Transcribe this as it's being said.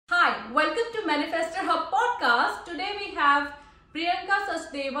Welcome to Manifestor Hub podcast. Today we have Priyanka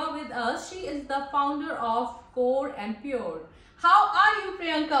Sachdeva with us. She is the founder of Core and Pure. How are you,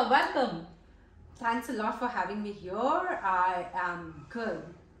 Priyanka? Welcome. Thanks a lot for having me here. I am good.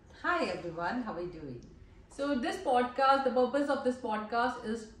 Hi everyone, how are you doing? So this podcast, the purpose of this podcast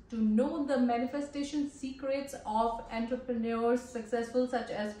is to know the manifestation secrets of entrepreneurs successful such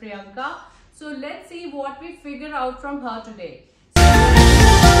as Priyanka. So let's see what we figure out from her today.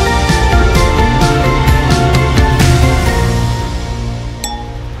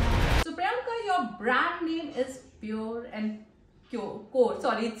 So Priyanka, your brand name is Pure and Core.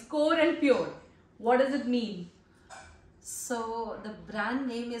 Sorry, it's Core and Pure. What does it mean? So the brand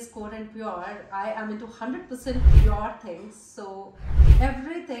name is Core and Pure. I am into 100% pure things. So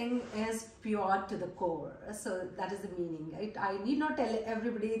everything is pure to the core. So that is the meaning. I need not tell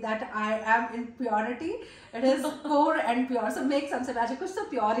everybody that I am in purity. It is core and pure. So make some magic. Kuch to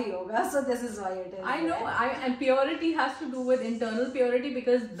pure hi hoga. So this is why it is. I know. And purity has to do with internal purity,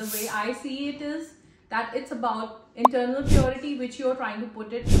 because the way I see it is that it's about internal purity which you're trying to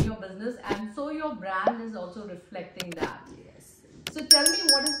put it in your business, and so your brand is also reflecting that. Yes. So tell me,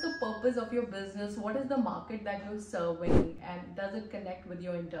 what is the purpose of your business? What is the market that you're serving, and does it connect with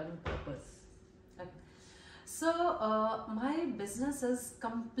your internal purpose? Okay. So my business is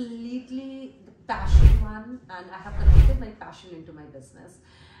completely the passion one, and I have connected my passion into my business.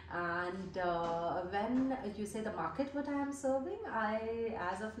 And when you say the market what I am serving,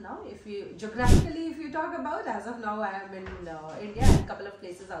 as of now, if you geographically if you talk about, as of now I am in India and a couple of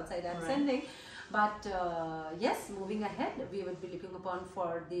places outside I am sending. But yes, moving ahead we would be looking upon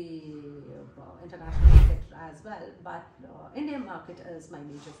for the international market as well, but Indian market is my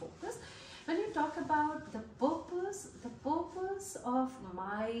major focus. When you talk about the purpose of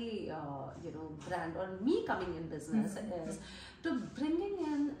my brand or me coming in business is to bringing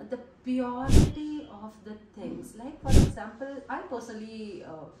in the purity of the things. Like for example, I personally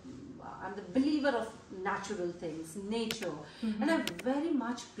I'm the believer of natural things, nature, and I'm very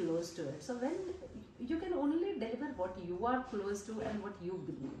much close to it. So when you can only deliver what you are close to and what you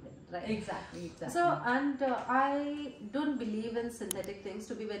believe in, right? Exactly. So, and I don't believe in synthetic things.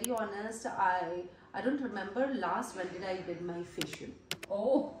 To be very honest, I don't remember last when did I did my facial.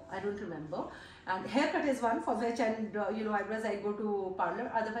 Oh, I don't remember. And haircut is one for which, and eyebrows I go to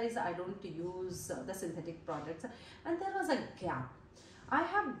parlor. Otherwise, I don't use the synthetic products. And there was a gap. I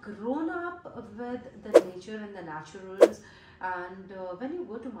have grown up with the nature and the naturals, and when you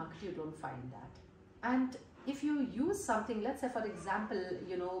go to market, you don't find that. And if you use something, let's say for example,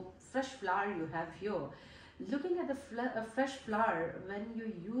 fresh flower you have here, looking at a fresh flower, when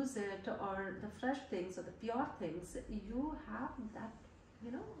you use it, or the fresh things or the pure things, you have that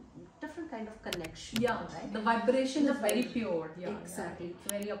different kind of connection. yeah, right? the vibration is very pure. Yeah, exactly. Yeah,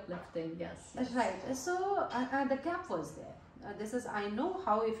 it's very uplifting. Yes. Right. So the gap was there. This is, I know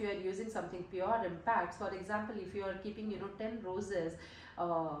how, if you are using something pure impacts. For example, if you are keeping 10 roses,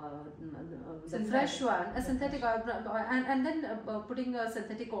 the fresh one, a synthetic oil, and then putting a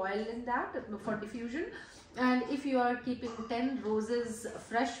synthetic oil in that for diffusion, and if you are keeping 10 roses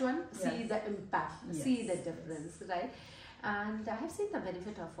fresh one, see the impact, see the difference, right? And I have seen the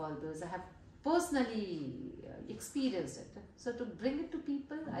benefit of all those. I have personally experienced it. So to bring it to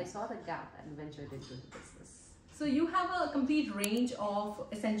people, I saw the gap and ventured into the business. So you have a complete range of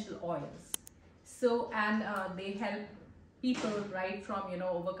essential oils. So, and they help people right from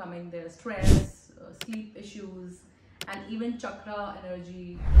overcoming their stress, sleep issues, and even chakra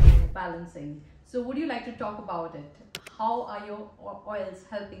energy balancing. So would you like to talk about it? How are your oils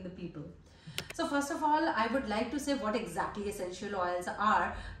helping the people? So first of all, I would like to say what exactly essential oils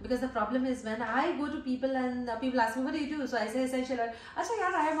are, because the problem is when I go to people and people ask me, what do you do? So I say essential oil. Actually,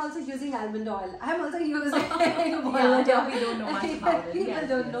 yeah, I am also using almond oil. I am also using yeah, we don't know much about it. People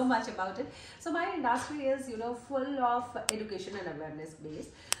don't know much about it. So my industry is full of education and awareness based.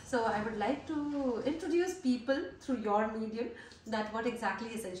 So I would like to introduce people through your medium that what exactly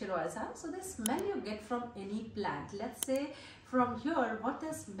essential oils are. So the smell you get from any plant, let's say from here, what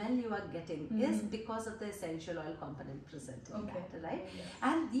the smell you are getting is because of the essential oil component present in that, right? Yes.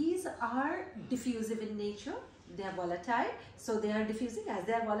 And these are diffusive in nature. They are volatile, so they are diffusing. As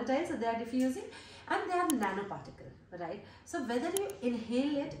they are volatile, so they are diffusing, and they are nanoparticle, right? So whether you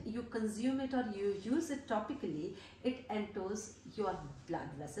inhale it, you consume it, or you use it topically, it enters your blood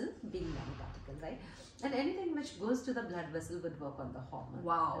vessel, being nanoparticle, right? And anything which goes to the blood vessel would work on the hormone,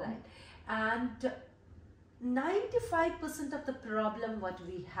 right? And 95% of the problem what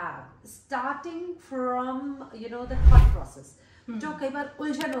we have, starting from the thought process, जो कई बार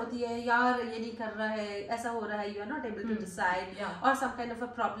उलझन होती है, यार ये नहीं कर रहा है, ऐसा हो रहा है, you are not able to decide, और some kind of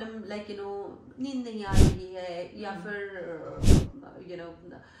a problem like you know नींद नहीं आ रही है, या फिर you know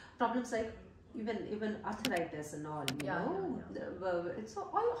problems like even arthritis and all, you know. So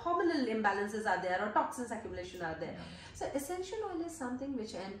all hormonal imbalances are there, or toxins accumulation are there. So essential oil is something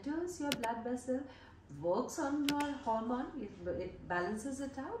which enters your blood vessel, works on your hormone, it balances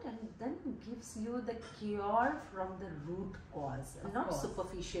it out, and then gives you the cure from the root cause, not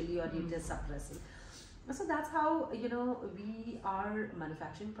superficially or you just suppressing. So that's how, you know, we are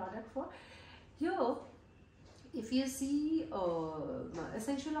manufacturing product for. Here if you see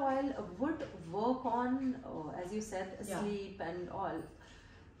essential oil would work on as you said sleep and all,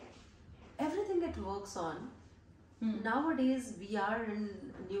 everything it works on. Nowadays we are in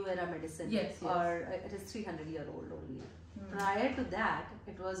new era medicine, or it is 300-year-old only. Prior to that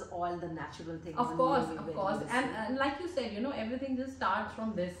it was all the natural things. Of course, and like you said, you know, everything just starts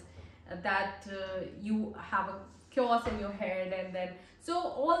from this, that you have a chaos in your head, and then so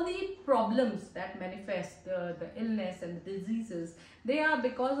all the problems that manifest, the illness and the diseases, they are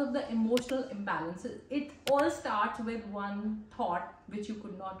because of the emotional imbalances. It all starts with one thought which you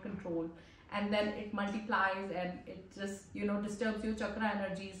could not control, and then it multiplies and it just, you know, disturbs your chakra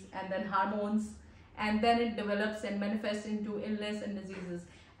energies and then hormones, and then it develops and manifests into illness and diseases.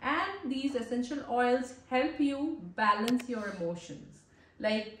 And these essential oils help you balance your emotions.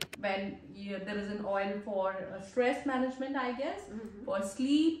 Like when there is an oil for stress management, I guess, for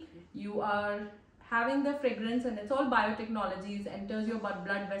sleep, you are having the fragrance, and it's all biotechnologies, enters your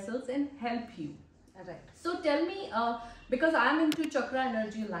blood vessels and help you. Right. So tell me, because I'm into chakra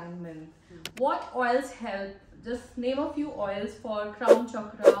energy alignment, what oils help? Just name a few oils for crown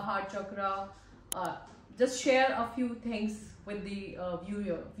chakra, heart chakra. Just share a few things with the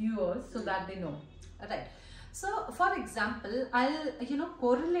viewers so that they know. Right. So for example, I'll, you know,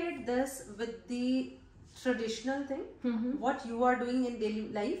 correlate this with the traditional thing, what you are doing in daily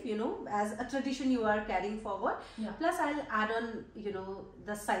life, you know, as a tradition you are carrying forward. Plus I'll add on, you know,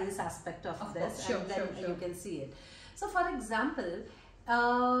 the science aspect of this, and then you can see it. So for example,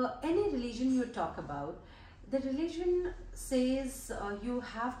 any religion you talk about, the religion says you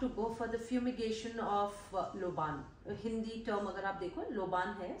have to go for the fumigation of loban. Hindi term agar aap dekho,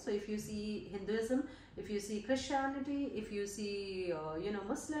 loban hai. So if you see Hinduism, if you see Christianity, if you see you know,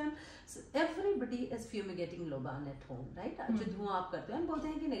 Muslim, so everybody is fumigating loban at home, right? जो धुआं आप करते हैं, बोलते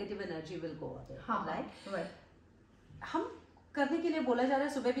हैं कि negative energy will go away, right? Right. हम करने के लिए बोला जा रहा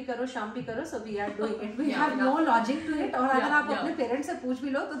है, सुबह भी करो, शाम भी करो, so we are doing it. We have no logic to it. और अगर आप अपने parents से पूछ भी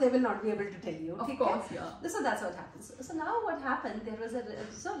लो, तो they will not be able to tell you. Of course, So that's what happens. So now what happened? There was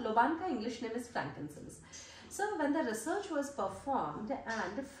so loban का English name is frankincense. So when the research was performed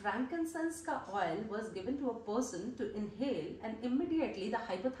and frankincense ka oil was given to a person to inhale, and immediately the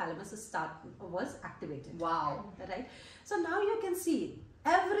hypothalamus was activated. Wow. Right. So now you can see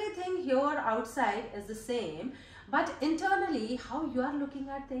everything here outside is the same, but internally how you are looking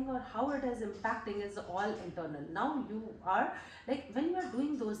at things or how it is impacting is all internal. Now you are like, when you are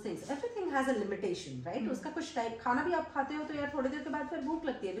doing those things, everything has a limitation, right? उसका कुछ type खाना भी आप खाते हो तो यार थोड़ी देर के बाद फिर भूख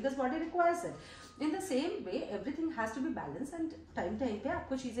लगती है, because body requires it. In the same way, everything has to be balanced, and time पे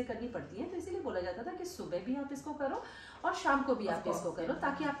आपको चीजें करनी पड़ती हैं. तो इसीलिए बोला जाता था कि सुबह भी आप इसको करो और शाम को भी आप इसको करो,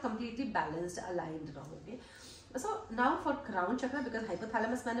 ताकि आप completely balanced, aligned रहोगे. So now for crown chakra, because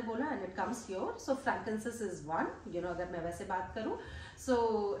hypothalamus मैंने बोला and it comes here, so frankincense is one, you know, अगर मैं वैसे बात करूँ,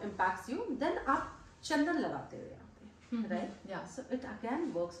 so impacts you. Then आप चंदन लगाते हो यहाँ पे, right? Yeah. So it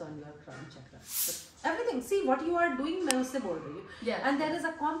again works on your crown chakra. So everything, see what you are doing, मैं उससे बोल रही हूँ. Yeah. And there is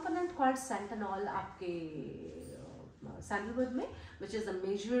a component called santanol आपके sandalwood में, which is a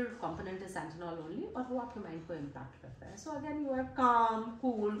major component is santanol only, और वो आपके mind को impact करता है. So again you are calm,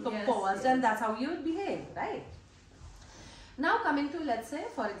 cool, composed, and that's how you would behave, right? Now coming to, let's say,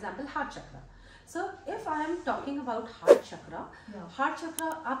 for example, heart chakra. So if I am talking about heart chakra,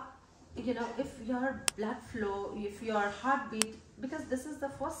 up, you know, if your blood flow, if your heartbeat, because this is the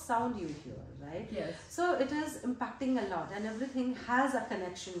first sound you hear, right? Yes. So it is impacting a lot, and everything has a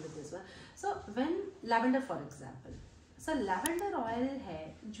connection with this one. So when lavender, for example, so lavender oil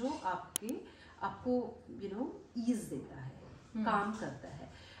है जो आपको you know ease देता है, calm करता है,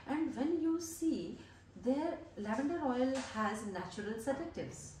 and when you see there lavender oil has natural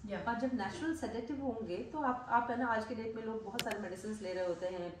sedatives. Yeah. और जब natural sedative होंगे तो आप है ना, आज के डेट में लोग बहुत सारे medicines ले रहे होते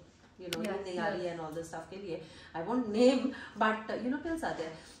हैं, you know, नहीं आ रही है and all this stuff के लिए, I won't name, but you know, pills are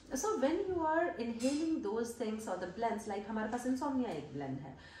there. So when you are inhaling those things or the blends, like हमारे पास insomnia एक blend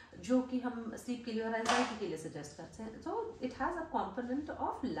है जो कि हम sleep के लिए और anxiety के लिए suggest करते हैं. So it has a component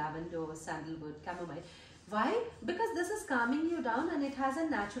of lavender, sandalwood, chamomile, Why? Because this is calming you down and it has a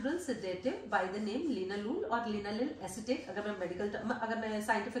natural sedative by the name linalool or linalool acetate. अगर मैं medical term, अगर मैं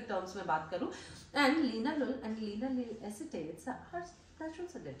scientific terms में बात करूँ, and linalool and linalool acetates are natural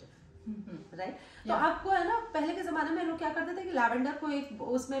sedative. Right तो आपको है ना, पहले के जमाने में लोग क्या करते थे कि लैवेंडर को एक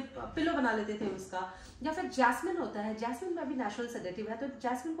उसमें पिलो बना लेते थे उसका, या फिर जैस्मिन होता है, जैस्मिन में भी नेचुरल सेडेटिव है, तो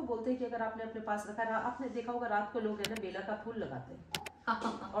जैस्मिन को बोलते हैं कि अगर आपने अपने पास रखा, आपने देखा होगा रात को लोग है ना बेला का फूल लगाते हैं,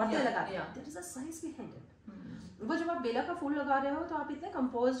 औरतें लगाते हैं, there is a science behind it. वो जब आप बेला का फूल लगा रहे हो तो आप इतने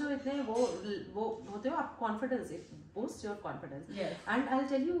कंपोज्ड हो, इतने वो होते हो, आप confidence, it boost your confidence. And I will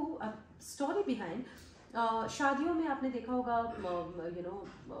tell you a story behind. शादियों में आपने देखा होगा यू नो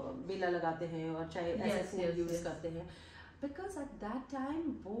बेला लगाते हैं और चाहे ऐसे फूल यूज करते हैं, because at that time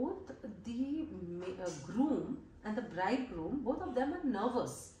both the groom and the bridegroom, both of them are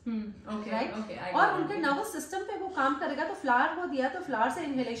nervous, right? और उनके नर्वस सिस्टम पे वो काम करेगा, तो फ्लावर को दिया तो फ्लावर से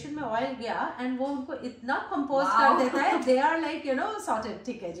इनहेलेशन में ऑयल गया एंड वो उनको इतना कंपोज कर देता है, they are like you know sorted,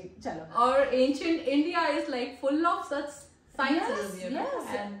 ठीक है जी चलो। और ancient India is like full of such sciences, you know,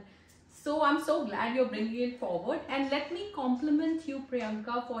 and so I'm so glad you're bringing it forward. And let me compliment you,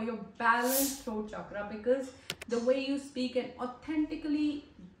 Priyanka, for your balanced throat chakra, because the way you speak and authentically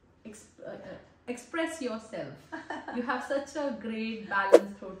express yourself, you have such a great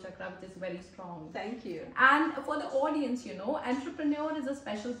balanced throat chakra, which is very strong. Thank you. And for the audience, you know, entrepreneur is a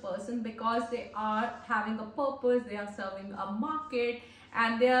special person because they are having a purpose, they are serving a market,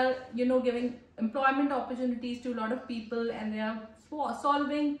 and they are, you know, giving employment opportunities to a lot of people, and they are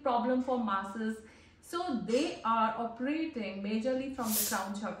solving problem for masses. So they are operating majorly from the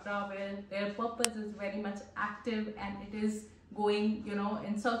crown chakra, where their purpose is very much active and it is going, you know,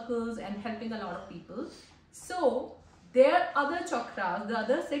 in circles and helping a lot of people. So their other chakras, the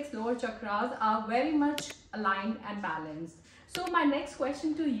other 6 lower chakras, are very much aligned and balanced. So my next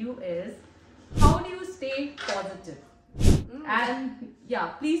question to you is, how do you stay positive? And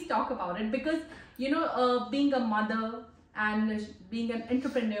yeah, please talk about it, because you know, being a mother and being an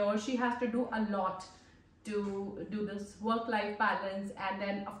entrepreneur, she has to do a lot to do this work-life balance, and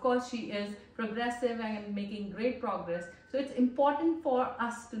then of course she is progressive and making great progress. So it's important for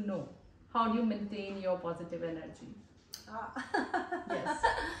us to know, how do you maintain your positive energy? Yes.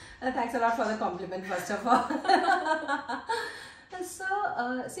 Thanks a lot for the compliment, first of all. So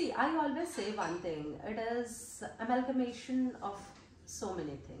see, I always say one thing, it is amalgamation of so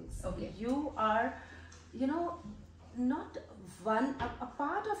many things. Okay. You are, you know, not a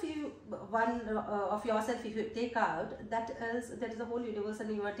part of you, of yourself, if you take out, that is, there is a whole universe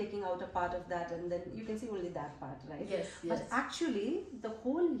and you are taking out a part of that, and then you can see only that part, right? Yes, yes. But actually the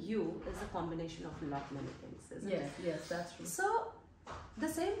whole you is a combination of lot many things, isn't it? Yes, that's true. So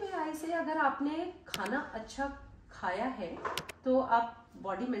the same way I say, अगर आपने खाना अच्छा खाया है तो आप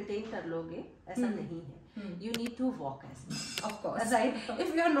body maintain कर लोगे, ऐसा नहीं है। You need to walk as well. Of course. Right? If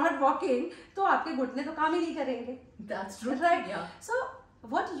you are not walking, तो आपके घुटने तो काम ही नहीं करेंगे। That's true. Right? Yeah. So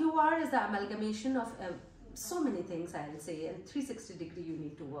what you are is the amalgamation of so many things, I will say, and 360-degree you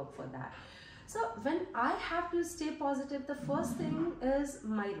need to work for that. So when I have to stay positive, the first thing is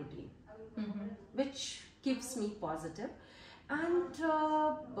my routine, which keeps me positive. And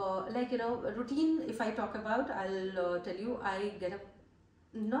like, you know, routine, if I talk about, I'll tell you, I get up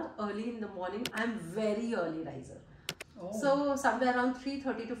not early in the morning, I'm very early riser. So somewhere around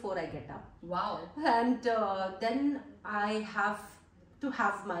 3:30 to 4 I get up. Wow. And then I have to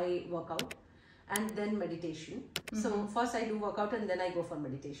have my workout and then meditation. So first I do workout and then I go for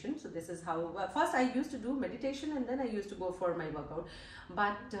meditation. So this is how, first I used to do meditation and then I used to go for my workout.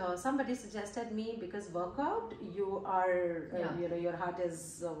 But somebody suggested me, because workout, you are, you know, your heart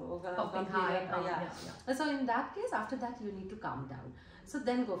is pumping high. So in that case, after that you need to calm down. So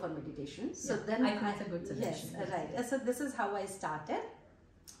then go for meditation. So then I think it's a good suggestion. Yes, right. So this is how I started.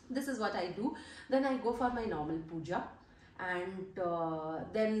 This is what I do. Then I go for my normal puja, and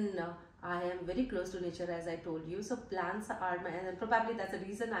then I am very close to nature, as I told you. So plants are my, and probably that's the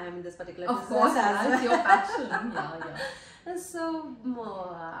reason I am in this particular business. Of course, that's your passion. Yeah. So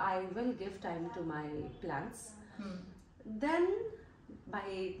I will give time to my plants. Then by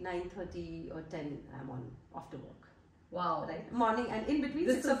 9:30 or 10, I'm off to work. Wow. Right, morning, and in between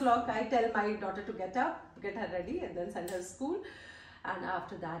 6 o'clock I tell my daughter to get up, get her ready, and then send her to school. And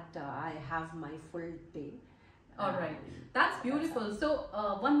after that I have my full day. All right. That's beautiful. So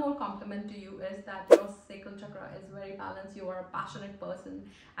one more compliment to you is that your sacral chakra is very balanced. You are a passionate person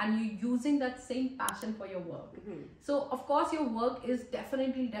and you're using that same passion for your work. So of course your work is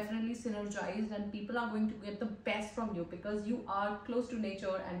definitely synergized and people are going to get the best from you because you are close to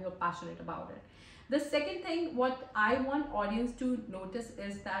nature and you're passionate about it. The second thing what I want audience to notice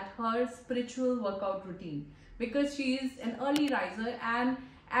is that her spiritual workout routine, because she is an early riser, and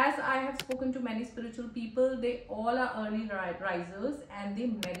as I have spoken to many spiritual people, they all are early risers and they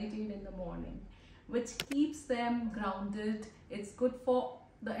meditate in the morning, which keeps them grounded. It's good for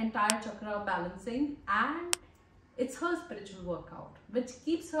the entire chakra balancing, and it's her spiritual workout, which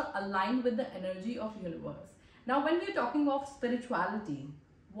keeps her aligned with the energy of universe. Now, when we're talking of spirituality,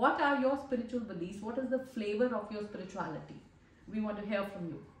 what are your spiritual beliefs? What is the flavor of your spirituality? We want to hear from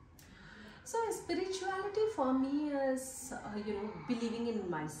you. So spirituality for me is, believing in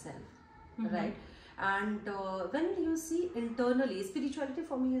myself, right? And when you see internally, spirituality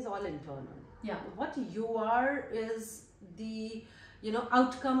for me is all internal. Yeah. What you are is the,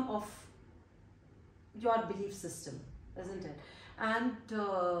 outcome of your belief system, isn't it? And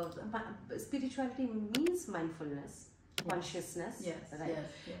spirituality means mindfulness, consciousness, right?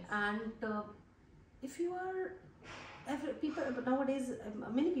 Yes. And if you are people nowadays,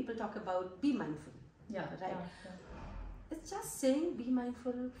 many people talk about be mindful. Yeah, right. Yeah. It's just saying be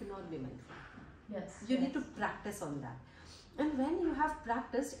mindful cannot be mindful. Yes. You need to practice on that. And when you have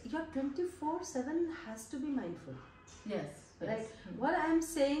practiced, your 24/7 has to be mindful. Yes. Right. What I'm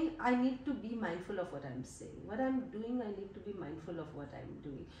saying, I need to be mindful of what I'm saying. What I'm doing, I need to be mindful of what I'm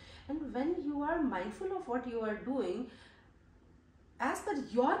doing. And when you are mindful of what you are doing, as per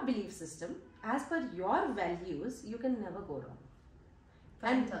your belief system, as per your values, you can never go wrong.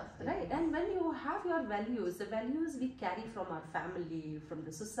 Fantastic. And when you have your values, the values we carry from our family, from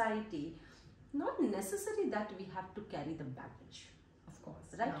the society, not necessary that we have to carry the baggage. Of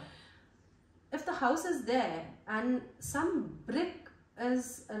course. Right? Yeah. If the house is there and some brick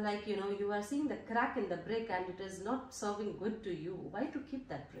is you are seeing the crack in the brick and it is not serving good to you, why to keep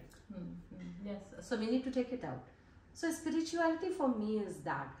that brick? Yes. So we need to take it out. So spirituality for me is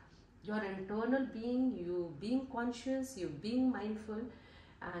that your internal being, you being conscious, you being mindful,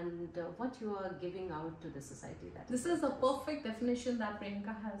 and what you are giving out to the society. This is a perfect definition that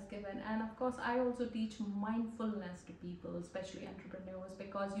Priyanka has given, and of course I also teach mindfulness to people, especially entrepreneurs,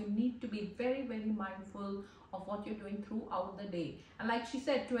 because you need to be very mindful of what you're doing throughout the day. And like she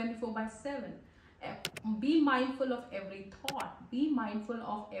said, 24/7. Be mindful of every thought, be mindful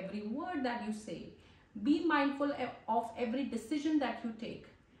of every word that you say, be mindful of every decision that you take,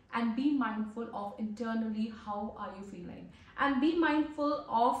 and be mindful of internally how are you feeling, and be mindful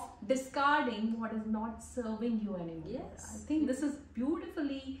of discarding what is not serving you anymore. Yes. I think this is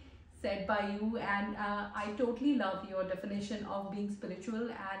beautifully said by you, and I totally love your definition of being spiritual,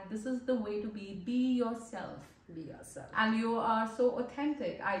 and this is the way to be yourself. Be yourself. And you are so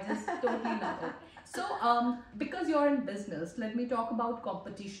authentic. I just totally love it. So because you're in business, let me talk about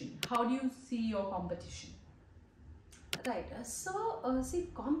competition. How do you see your competition? Right. So see,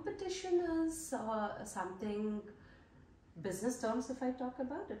 competition is something, business terms if I talk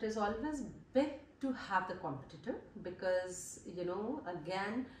about, it is always big to have the competitor, because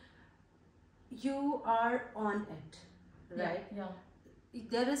again, you are on it, right? Yeah.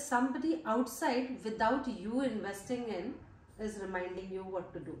 There is somebody outside without you investing in is reminding you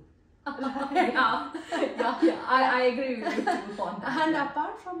what to do. Yeah. I agree with you upon that. And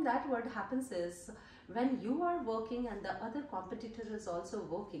apart from that, what happens is, when you are working and the other competitor is also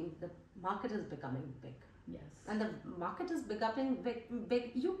working, the market is becoming big. Yes. And the market is becoming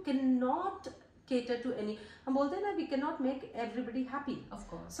big. You cannot cater to any. हम बोलते हैं ना, we cannot make everybody happy. Of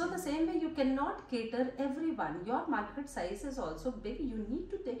course. So the same way, you cannot cater everyone. Your market size is also big. You need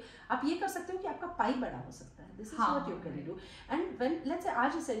to take. आप ये कर सकते हो कि आपका पाई बड़ा हो सकता है. This is what you can do. And when, let's say,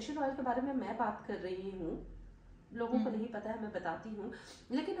 आज essential oil के बारे में मैं बात कर रही हूँ, लोगों को नहीं पता है, मैं बताती हूँ,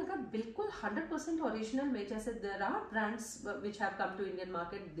 लेकिन अगर बिल्कुल 100% ओरिजिनल में, जैसे there are brands which have come to Indian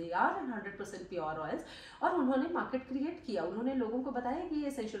market, they are in 100% pure oils, और उन्होंने मार्केट क्रिएट किया, उन्होंने लोगों को बताया कि ये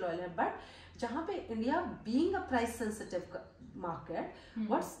एसेंशियल ऑयल है. बट जहाँ पे India being a price sensitive market,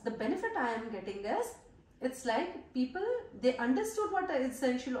 what's the benefit I am getting is, it's like people, they understood what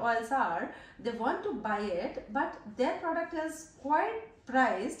essential oils are, they want to buy it, but their product is quite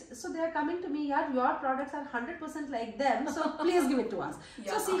priced, so they are coming to me, yeah, your products are 100% like them, so please give it to us.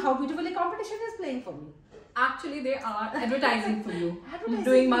 So see how beautifully competition is playing for me. Actually, they are advertising for you, Advertising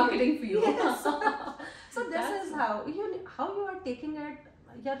doing for marketing for you. Yes. So this is how you are taking it.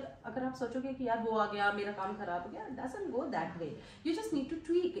 यार अगर आप सोचोगे कि यार वो आ गया मेरा काम खराब हो गया, it doesn't go that way. You just need to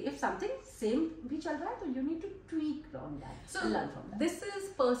tweak. If something same भी चल रहा है तो you need to tweak on that. So and learn from that. this is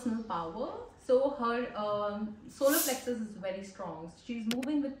personal power. So her solar plexus is very strong. She's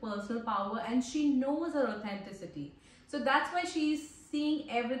moving with personal power and she knows her authenticity. So that's why she's seeing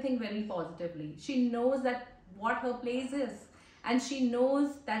everything very positively. She knows that what her place is, and she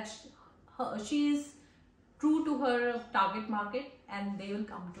knows that she is true to her target market, and they will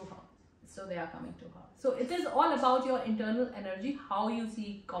come to her. So they are coming to her. So it is all about your internal energy, how you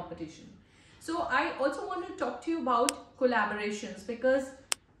see competition. So I also want to talk to you about collaborations, because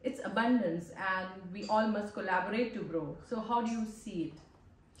it's abundance and we all must collaborate to grow. So how do you see it?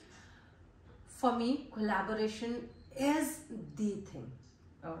 For me, collaboration is the thing.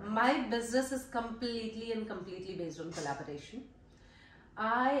 My business is completely based on collaboration.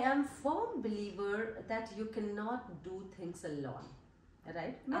 I am firm believer that you cannot do things alone,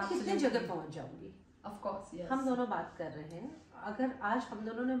 right? मैं कितने जगह पहुंच जाऊंगी? Of course, yes. हम दोनों बात कर रहे हैं, अगर आज हम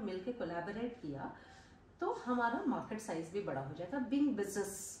दोनों ने मिलके कोलैबोरेट किया तो हमारा मार्केट साइज भी बड़ा हो जाएगा. Being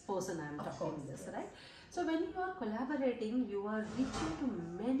business person, I am talking this, right? So when you are collaborating, you are reaching to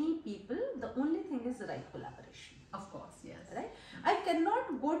many people. The only thing is the right collaboration. Of course, yes. Right? I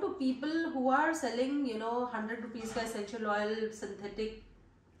cannot go to people who are selling, 100 rupees ka essential oil, synthetic.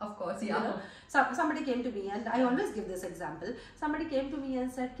 Of course, yeah. Somebody came to me, and I always give this example. Somebody came to me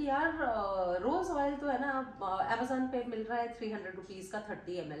and said कि यार rose oil तो है ना Amazon पे मिल रहा है 300 rupees का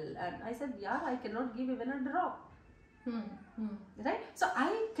 30 ml, and I said यार I cannot give even a drop. Right? So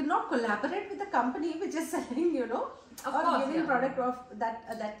I cannot collaborate with the company which is selling, or giving product of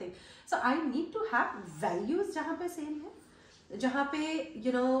that thing. So I need to have values जहाँ पे same है, जहाँ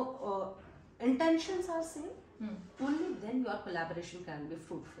पे intentions are same. Only then your collaboration can be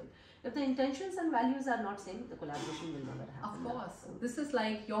fruitful. If the intentions and values are not same, the collaboration will never happen. Of course. This is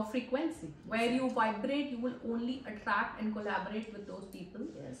like your frequency. Where you vibrate, you will only attract and collaborate with those people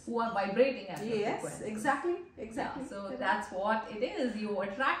who are vibrating at your frequency. Yes, exactly. Yeah, so that's what it is. You're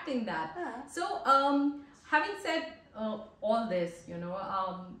attracting that. So, having said all this,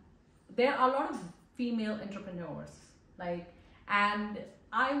 there are a lot of female entrepreneurs, and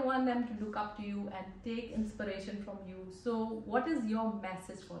I want them to look up to you and take inspiration from you. So what is your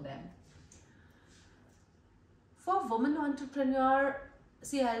message for them? For women entrepreneur,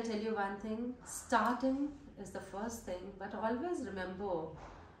 see, I'll tell you one thing. Starting is the first thing, but always remember,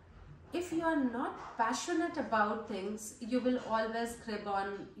 if you are not passionate about things, you will always crib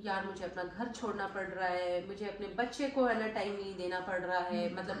on, यार मुझे अपना घर छोड़ना पड़ रहा है, मुझे अपने बच्चे को टाइम नहीं देना पड़ रहा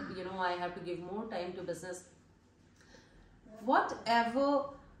है, मतलब I have to give more time to business. Whatever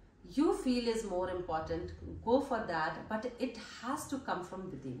you feel is more important, go for that, but it has to come from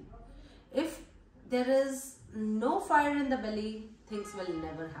within. If there is no fire in the belly, things will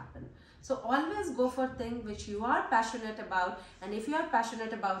never happen. So always go for things which you are passionate about, and if you are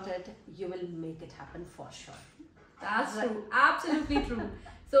passionate about it, you will make it happen for sure. That's true. Absolutely true.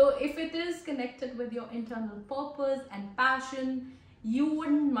 So if it is connected with your internal purpose and passion, you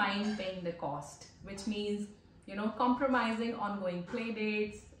wouldn't mind paying the cost, which means compromising on going play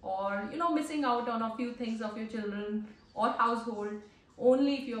dates, or missing out on a few things of your children or household,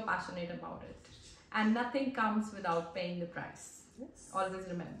 only if you're passionate about it. And nothing comes without paying the price. Yes. Always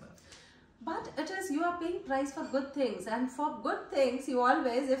remember. But it is, you are paying price for good things, and for good things you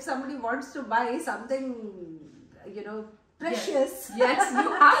always, if somebody wants to buy something precious, yes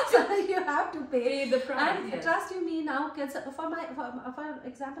you have to you have to pay the price. And trust you me now, kids, for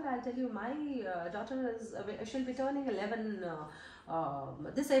example, I'll tell you, my daughter she'll be turning 11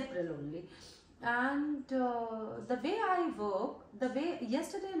 this April only, and the way I work,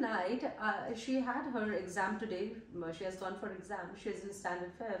 yesterday night she had her exam today. She has gone for exam. She's in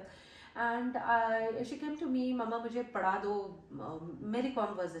standard 5th. And she came to me, Mama, mujhe padha do. Mary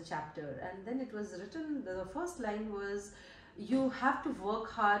Kom was the chapter, and then it was written, the first line was, you have to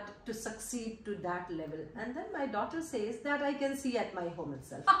work hard to succeed to that level. And then my daughter says that I can see at my home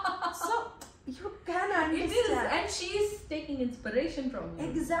itself. So you can understand. It is, and she's taking inspiration from you.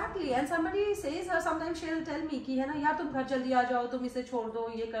 Exactly. And somebody says, or sometimes she'll tell me कि है ना यार तुम घर जल्दी आ जाओ, तुम इसे छोड़ दो,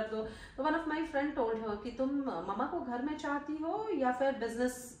 ये कर दो. So one of my friend told her कि तुम मम्मा को घर में चाहती हो या फिर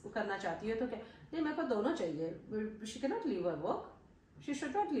business करना चाहती हो, तो क्या नहीं, मेरे को दोनों चाहिए. She cannot leave her work. She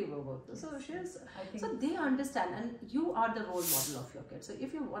should not leave her work. So so they understand, and you are the role model of your kids. So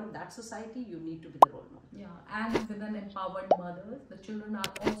if you want that society, you need to be the role model. Yeah, and with an empowered mother, the children are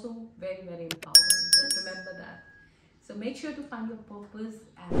also very, very empowered. Just remember that. So make sure to find your purpose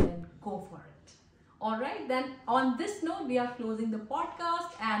and then go for it. Alright, then on this note, we are closing the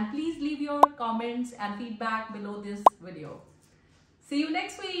podcast, and please leave your comments and feedback below this video. See you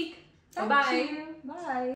next week. Thank Bye-bye. you. Bye.